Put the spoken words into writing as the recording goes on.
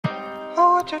Who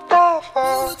would you die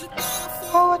for?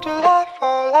 Who would you lie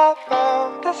for?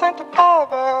 This ain't the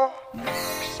Bible.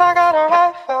 Cause I got a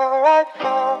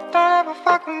rifle. Don't ever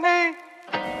fuck with me.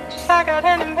 Cause I got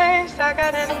enemies.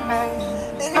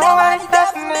 Nobody's there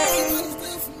for me.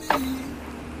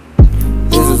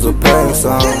 This is a pain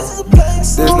song.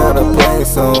 This not a plain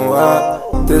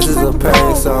song. This is a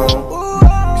pain song.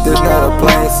 This not a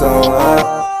plain song.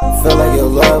 Feel like your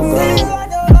love gone.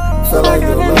 Feel like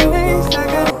your love gone.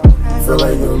 Feel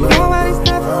like your love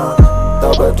gone.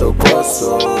 Thought about your pussy.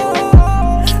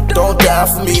 Don't die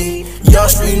for me. Young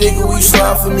street nigga, will you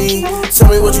slide for me? Tell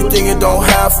me what you think it don't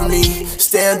have for me.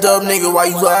 Stand up nigga, why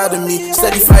you lie to me?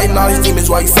 Steady fighting all these demons,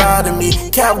 why you fighting me?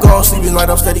 Cap gone sleeping like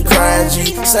I'm steady crying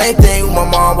G. Same thing with my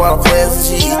mom, but I'm playing for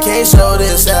G. Can't show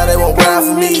this how they won't ride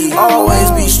for me.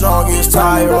 Always be strong, it's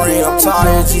tiring. I'm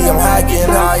tired G, I'm hacking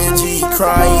higher G.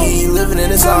 Crying, living in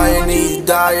this irony.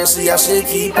 Dire, see I should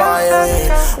keep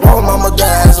ironing. My mama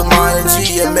died as a minor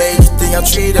G. A major thing I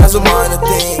treat as a minor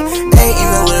thing. Ain't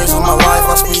even lyrics on my life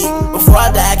I speak. Before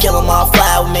I die, kill 'em all,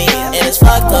 fly with me. And it's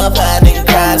fucked up how a nigga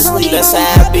cry to sleep. That's how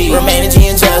I be. Remaining G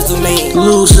and just do me.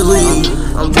 Loosely,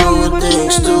 I'm doing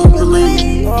things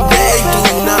stupidly. They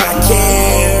do not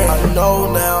care. I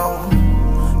know now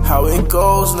how it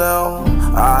goes now.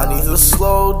 I need to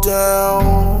slow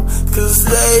down. Cause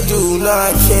they do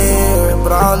not care.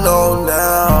 But I know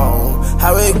now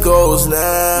how it goes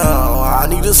now. I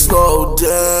need to slow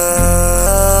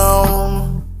down.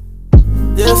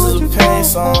 This is a pain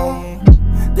song.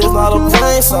 This not a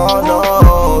plain song,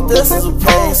 no. This is a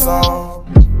pain song.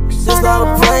 This not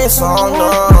a plain song,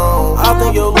 no. I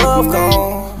think your love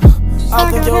gone.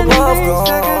 I think your love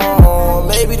gone.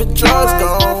 Maybe the drugs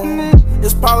gone.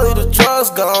 It's probably the drugs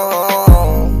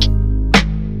gone.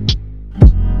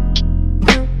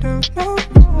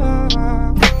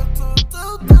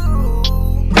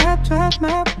 I tried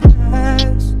my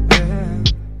best, yeah.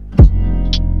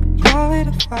 Probably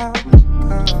the fall.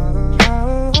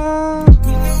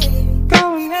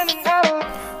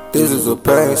 This is a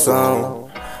pain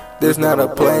song. This not a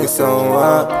plain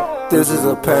song. This is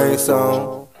a pain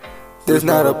song. This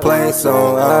not a plain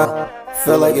song.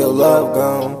 Feel like your love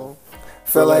gone.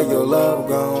 Feel like your love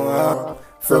gone.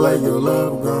 Feel like your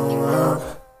love gone.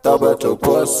 Thought about your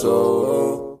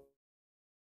pussy.